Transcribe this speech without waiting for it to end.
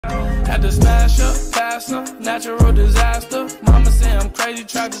Had to smash up, faster, natural disaster. Mama say I'm crazy,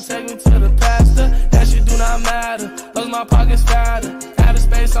 tried to take me to the pastor. That shit do not matter, cause my pocket's fatter. Out of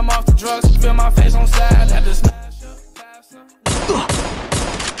space, I'm off the drugs, feel my face on sad. Had to smash up, faster.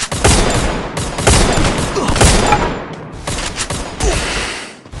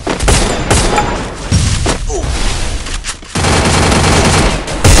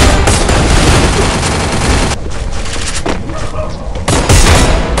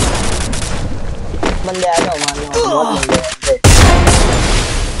 बंदे आ जाओ मारना बहुत बंदे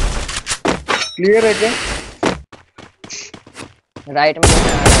clear है क्या right में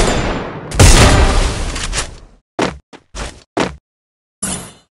देखना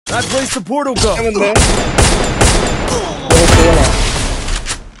That place the portal go. क्या बंदा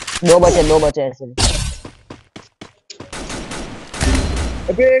है दो बचे ऐसे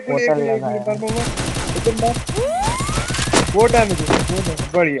अबे एक वो टाइम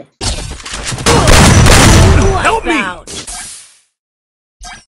है बढ़िया Help me.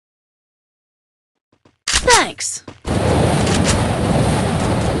 Thanks.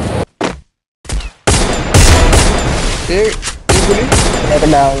 एक गोली एक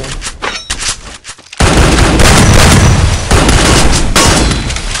down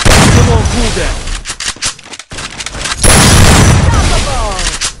Come on, cool down.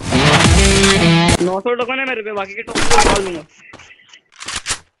 900 token है मेरे पे बाकी के टोकन को डाल दूंगा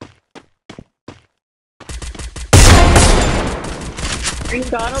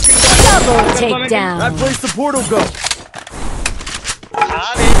Double takedown. That place the portal go.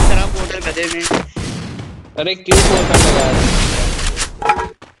 हाँ भाई तेरा पोर्टल गधे में अरे क्यों पोर्टल लगा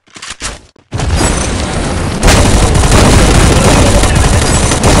रहे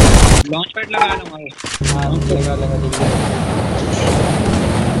लॉन्च पैड लगा दो हमारे हाँ लगा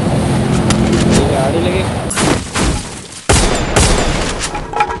गाड़ी लगे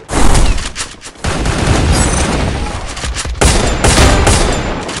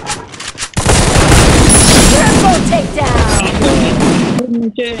Triple takedown.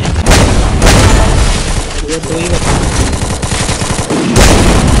 नीचे ये दो ही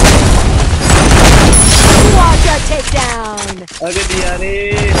Quadra takedown. अरे दिया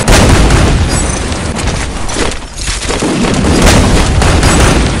रे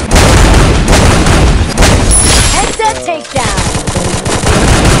Headset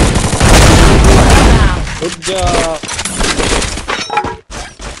takedown. Good job.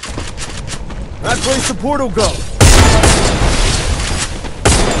 That place the portal go.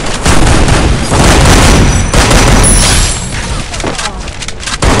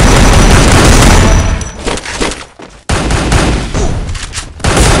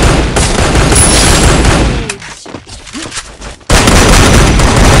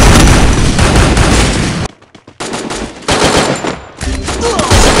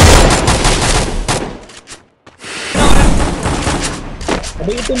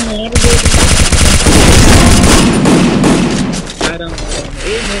 अभी तो मार दे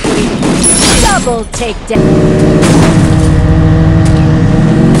Double takedown.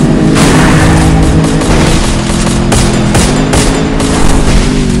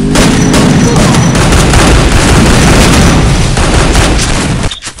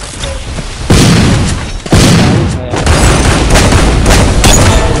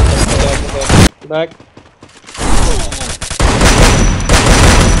 बैक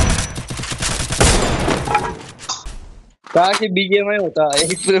कहा कि बीजेएमआई होता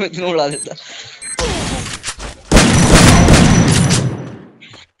यही पूरे में तीनों उड़ा देता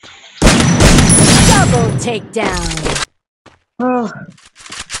Double takedown.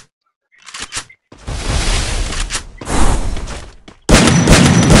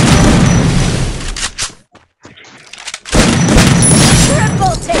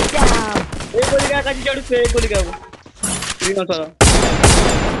 Triple takedown. एक गोली का काजी चढ़ से एक गोली का वो तीन सारा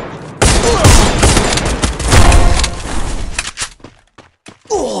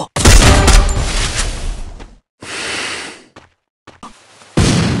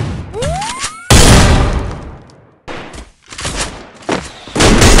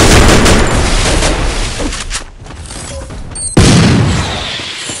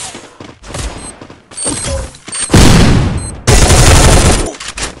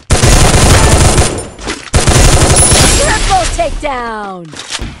Takedown.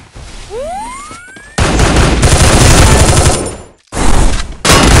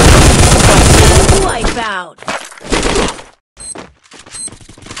 Wipe out.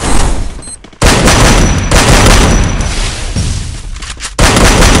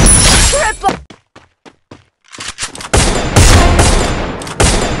 Triple.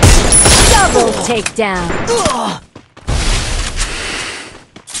 Double takedown.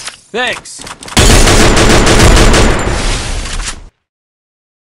 Thanks.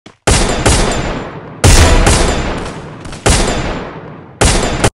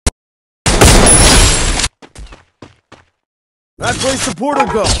 That place the portal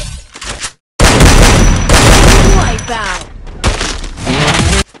go. Wipeout.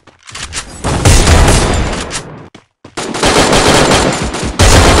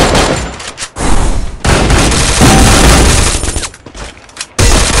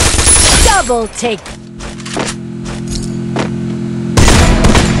 Double take.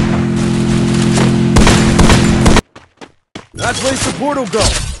 That place the portal go.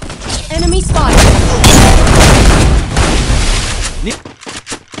 Enemy spotted.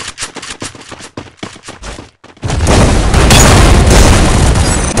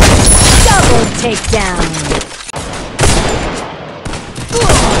 Double takedown.